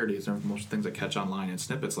their entirety. There's most things I catch online in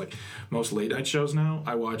snippets. Like most late night shows now,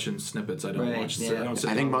 I watch in snippets. I don't watch. Yeah.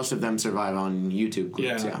 I think most of them survive on YouTube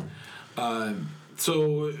clips. Yeah.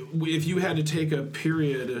 So if you had to take a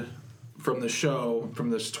period from the show,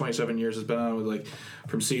 from this 27 years it's been on, with like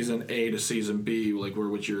from season A to season B, like where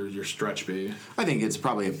would your stretch be? I think it's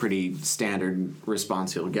probably a pretty standard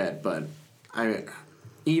response you'll get, but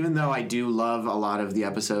even though I do love a lot of the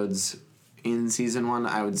episodes in season 1,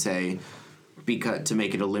 I would say, because to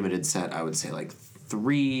make it a limited set, I would say like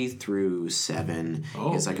 3 through 7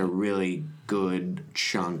 is like a really good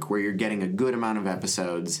chunk where you're getting a good amount of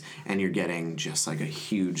episodes and you're getting just like a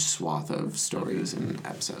huge swath of stories and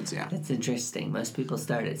episodes. Yeah, that's interesting. Most people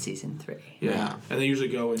start at season 3. Yeah, and they usually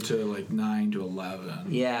go into like 9 to 11.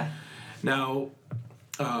 Yeah. Now,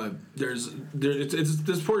 it's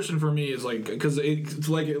this portion for me is like, because it's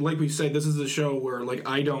like we said, this is a show where like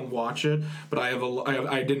I don't watch it, but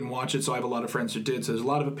I didn't watch it, so I have a lot of friends who did. So there's a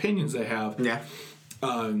lot of opinions they have. Yeah.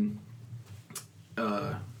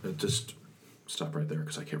 Just stop right there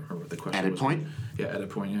because I can't remember what the question was. Edit point? Yeah, edit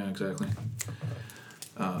point. Yeah, exactly.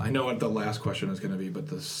 I know what the last question is going to be, but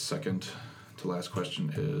the second to last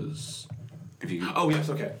question is... Oh, yes,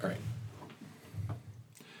 okay, all right.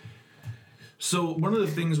 So one of the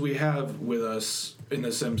things we have with us in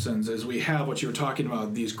The Simpsons is we have what you were talking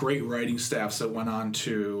about, these great writing staffs that went on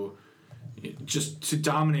to just to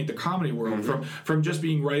dominate the comedy world, from just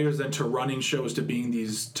being writers then to running shows to being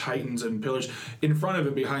these titans and pillars in front of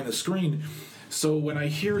and behind the screen. So when I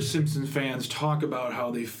hear Simpsons fans talk about how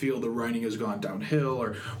they feel the writing has gone downhill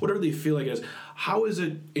or whatever they feel like it is, how is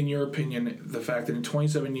it, in your opinion, the fact that in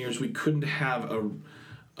 27 years we couldn't have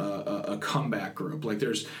a comeback group? Like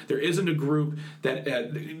there isn't a group that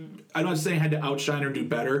I'm not saying had to outshine or do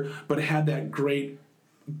better, but had that great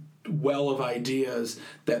well of ideas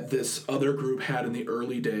that this other group had in the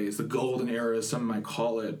early days, the golden era, as some might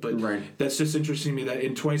call it. But that's just interesting to me that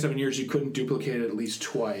in 27 years you couldn't duplicate it at least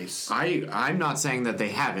twice. I'm not saying that they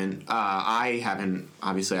haven't. I haven't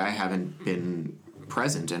been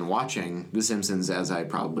present and watching The Simpsons as I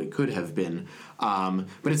probably could have been.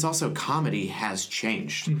 But it's also comedy has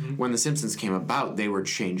changed. When The Simpsons came about, they were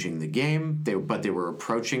changing the game, but they were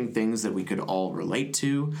approaching things that we could all relate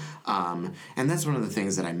to. And that's one of the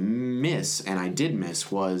things that I miss, and I did miss,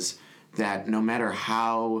 was that no matter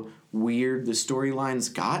how weird the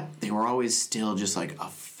storylines got, they were always still just like a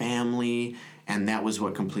family, and that was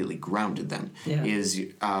what completely grounded them. Yeah.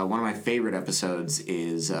 One of my favorite episodes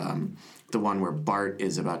is the one where Bart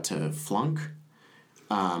is about to flunk.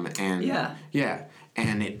 And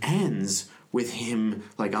it ends with him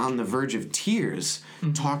like on the verge of tears,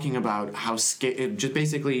 talking about how just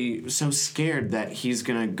basically so scared that he's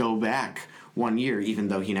gonna go back 1 year, even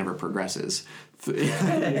though he never progresses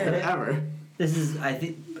ever.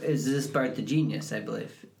 Is this Bart the Genius, I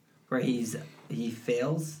believe, where he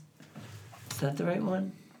fails? Is that the right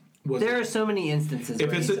one? There are so many instances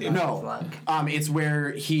where he's about to flunk. It's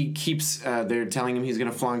where he keeps. They're telling him he's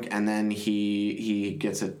gonna flunk, and then he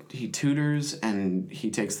tutors and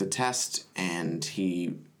he takes the test, and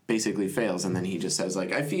he basically fails, and then he just says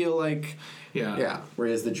like, I feel like,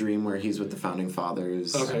 Whereas the dream where he's with the founding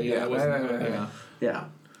fathers. Okay, Yeah.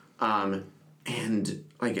 And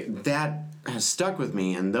like that has stuck with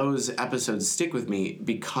me, and those episodes stick with me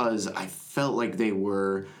because I felt like they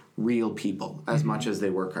were real people as much as they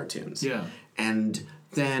were cartoons. Yeah. And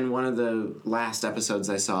then one of the last episodes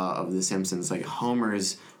I saw of The Simpsons, like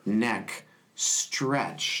Homer's neck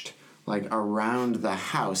stretched like around the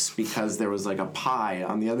house because there was like a pie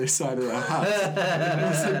on the other side of the house. And I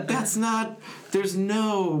was like, that's not, there's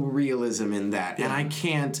no realism in that. And I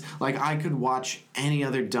can't, like, I could watch any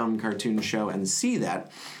other dumb cartoon show and see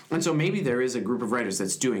that. And so maybe there is a group of writers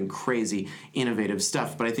that's doing crazy, innovative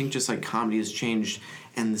stuff, but I think just like comedy has changed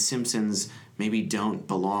and The Simpsons maybe don't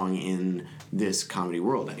belong in this comedy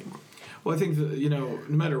world anymore. Well, I think that, no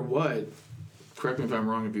matter what, correct me if I'm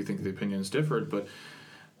wrong if you think the opinions differed, but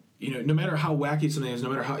no matter how wacky something is, no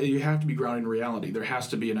matter how, you have to be grounded in reality. There has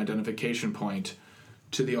to be an identification point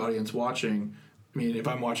to the audience watching. I mean, if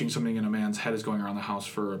I'm watching something and a man's head is going around the house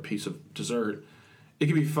for a piece of dessert, it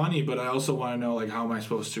can be funny, but I also want to know, like, how am I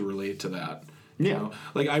supposed to relate to that? You know?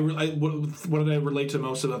 Like, what did I relate to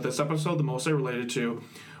most about this episode? The most I related to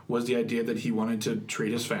was the idea that he wanted to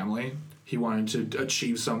treat his family. He wanted to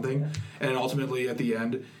achieve something, and ultimately at the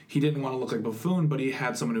end, he didn't want to look like a buffoon, but he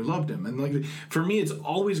had someone who loved him. And like for me, it's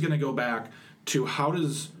always going to go back to how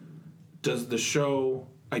does the show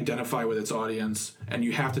identify with its audience, and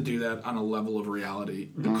you have to do that on a level of reality.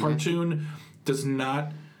 The cartoon does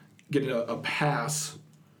not get a pass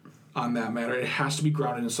on that matter. It has to be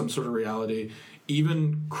grounded in some sort of reality.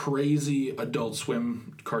 Even crazy Adult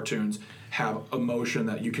Swim cartoons have emotion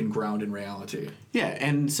that you can ground in reality. Yeah,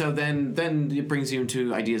 and so then it brings you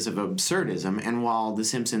into ideas of absurdism, and while The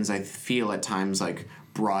Simpsons, I feel at times, like,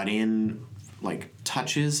 brought in, like,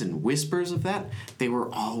 touches and whispers of that, it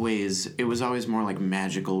was always more like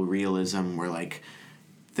magical realism where, like,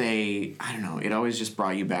 I don't know, it always just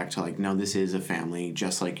brought you back to, like, no, this is a family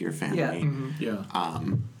just like your family. Yeah. Mm-hmm. Yeah.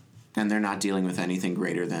 And they're not dealing with anything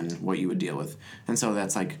greater than what you would deal with. And so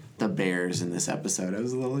that's like the bears in this episode. I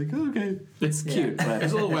was a little like, oh, okay, it's cute, but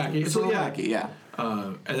it's a little wacky. It's a little wacky, yeah.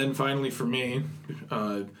 And then finally for me,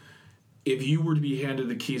 if you were to be handed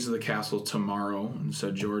the keys of the castle tomorrow and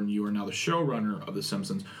said, Jordan, you are now the showrunner of The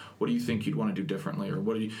Simpsons, what do you think you'd want to do differently? Or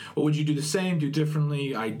what would you do the same, do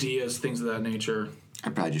differently, ideas, things of that nature?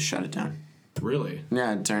 I'd probably just shut it down. Really?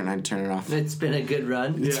 Yeah, I'd turn it off. It's been a good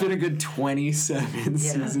run. It's been a good 27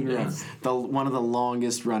 season run. One of the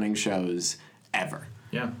longest running shows ever.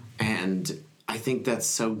 Yeah. And I think that's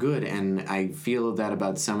so good, and I feel that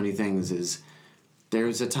about so many things is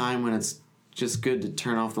there's a time when it's just good to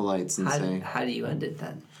turn off the lights and say... How do you end it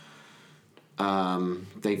then?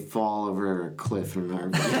 They fall over a cliff and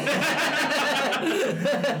are...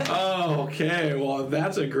 Oh, okay. Well,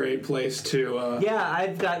 that's a great place to... Yeah,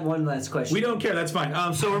 I've got one last question. We don't care. That's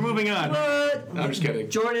fine. So we're moving on. What? No, I'm just kidding.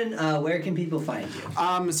 Jordan, where can people find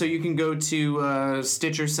you? So you can go to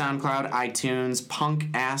Stitcher, SoundCloud, iTunes,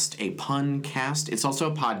 Punkcast, a pun cast. It's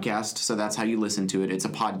also a podcast, so that's how you listen to it. It's a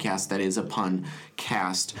podcast that is a pun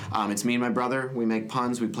cast. It's me and my brother. We make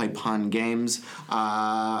puns. We play pun games.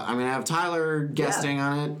 I'm going to have Tyler guesting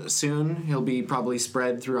on it soon. He'll be probably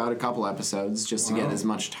spread throughout a couple episodes just to get as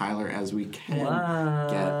much Tyler as we can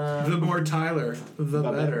get. The more Tyler, the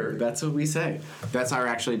better. That's what we say. That's our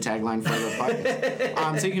actually tagline for the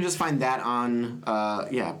podcast. So you can just find that on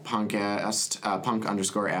Punkcast,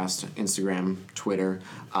 Punk_ast, Instagram, Twitter.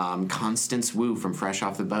 Constance Wu from Fresh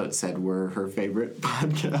Off the Boat said we're her favorite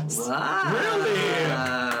podcast. Wow.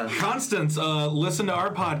 Really? Constance, listen to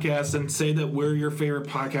our podcast and say that we're your favorite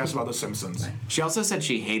podcast about The Simpsons. She also said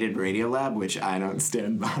she hated Radiolab, which I don't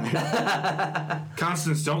stand by.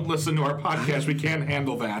 Constance, don't listen to our podcast. We can't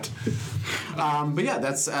handle that. But yeah,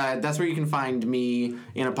 that's where you can find me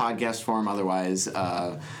in a podcast form. Otherwise,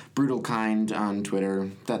 Brutal Kind on Twitter.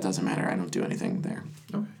 That doesn't matter. I don't do anything there.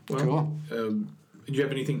 Okay. Well, cool. Do you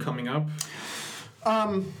have anything coming up?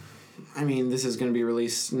 I mean, this is going to be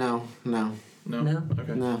released. No. No?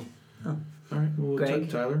 Okay. No. Oh. All right. Well, Greg?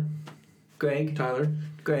 Tyler.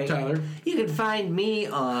 You can find me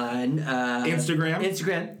on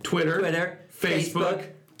Instagram, Twitter, Facebook,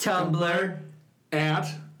 Tumblr,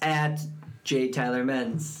 at J Tyler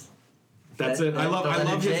Menz. That's it. I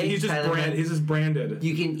love his. He's just branded.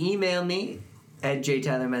 You can email me at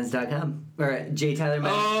jtylermenz.com or at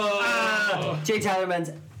jtylermenz.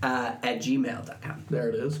 jtylermenz at gmail.com. There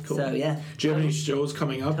it is. Cool. So yeah. Do you have any shows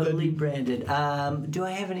coming up? Totally branded. Do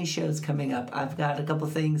I have any shows coming up? I've got a couple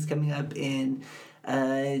things coming up in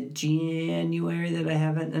January that I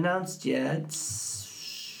haven't announced yet.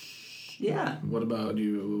 Yeah. What about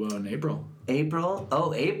you in April? April.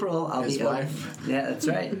 Oh, April. I'll His be. wife. Yeah, that's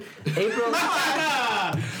right. April.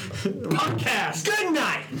 Podcast. Good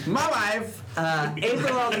night. My wife.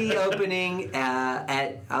 April, I'll be opening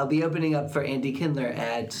I'll be opening up for Andy Kindler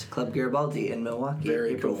at Club Garibaldi in Milwaukee.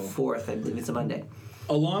 Very April cool. 4th, I believe it's a Monday.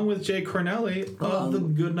 Along with Jay Cornelli of the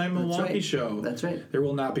Goodnight Milwaukee right. show. That's right. There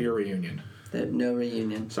will not be a reunion. No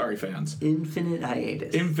reunion. Sorry, fans. Infinite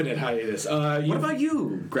hiatus. Infinite hiatus. What about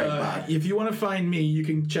you, Greg Bach? If you want to find me, you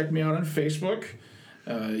can check me out on Facebook.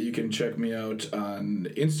 You can check me out on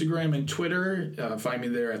Instagram and Twitter. Find me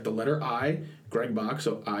there at the letter I, Greg Bach,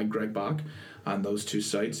 so I, Greg Bach, on those two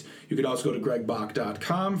sites. You could also go to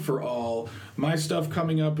gregbach.com for all my stuff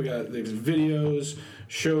coming up. We got these videos,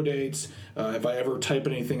 show dates. If I ever type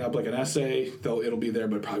anything up like an essay, it'll be there,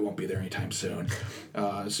 but it probably won't be there anytime soon.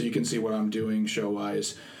 So you can see what I'm doing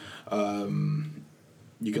show-wise.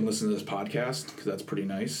 You can listen to this podcast because that's pretty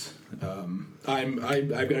nice. I've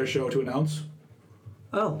got a show to announce.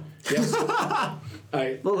 Oh, Yes.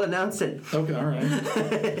 we'll announce it. Okay, all right.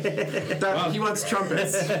 He wants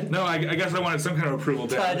trumpets. No, I guess I wanted some kind of approval.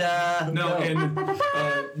 Ta-da! No, Go.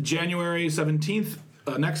 and January 17th,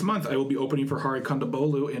 next month, I will be opening for Hari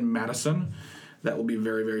Kondabolu in Madison. That will be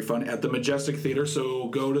very, very fun at the Majestic Theater, so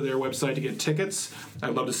go to their website to get tickets.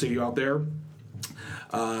 I'd love to see you out there.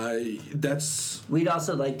 We'd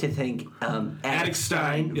also like to thank Attic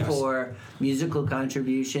Stein, yes. for musical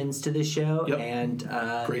contributions to the show, Yep. and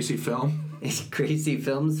Gracie Film. Crazy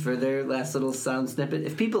Films for their last little sound snippet.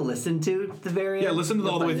 If people listen to the very end, Yeah, listen to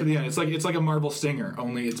you'll all the way find to it. the end. It's like a Marvel Stinger,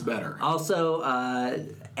 only it's better. Also,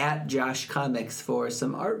 at Josh Comics for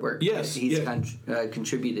some artwork Yes, that he's yeah.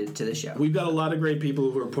 contributed to the show. We've got a lot of great people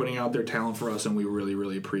who are putting out their talent for us, and we really,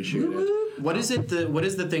 really appreciate it. What is it? What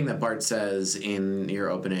is the thing that Bart says in your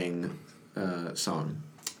opening song?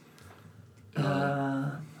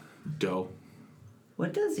 Doe.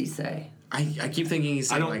 What does he say? I keep thinking he's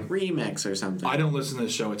saying don't- like remix or something. I don't listen to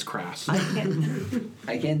this show. It's crass. I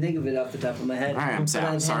can't think of it off the top of my head. All right, I'm But sad.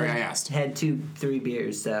 I've Sorry had- I asked. Had 2-3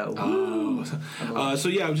 beers, so So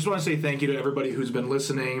yeah, I just want to say thank you to everybody who's been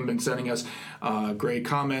listening, been sending us great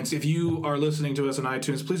comments. If you are listening to us on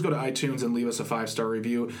iTunes, please go to iTunes and leave us a 5-star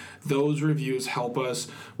review. Those reviews help us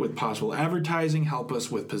with possible advertising, help us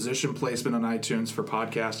with position placement on iTunes for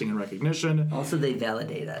podcasting and recognition. also they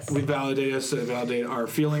validate us. We validate us, they validate our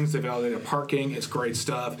feelings, they validate our parking. It's great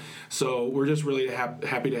stuff. So we're just really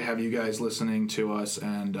happy to have you guys listening to us,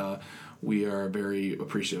 and we are very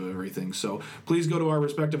appreciative of everything. So please go to our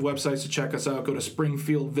respective websites to check us out. Go to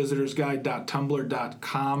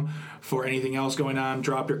springfieldvisitorsguide.tumblr.com for anything else going on.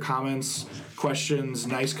 Drop your comments, questions,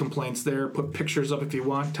 nice complaints there. Put pictures up if you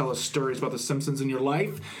want. Tell us stories about The Simpsons in your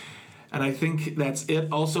life. And I think that's it.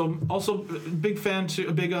 Also, big fan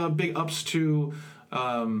to big ups to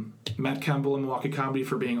Matt Campbell and Milwaukee Comedy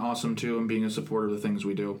for being awesome too and being a supporter of the things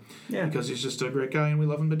we do. Yeah. Because he's just a great guy and we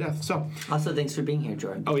love him to death. So, Also, thanks for being here,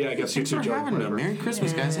 Jordan. oh yeah, I guess you too, Thanks for Joe. having me. Whatever. Merry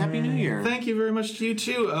Christmas, guys. Happy New Year. Thank you very much to you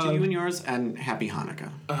too. To you and yours, and Happy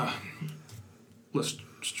Hanukkah.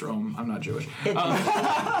 Listrom. I'm not Jewish. Hit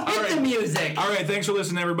the music. All right, thanks for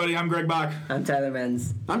listening, everybody. I'm Greg Bach, I'm Tyler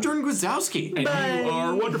Menz. I'm Jordan Gwazowski. and Bye. you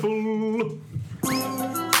are wonderful.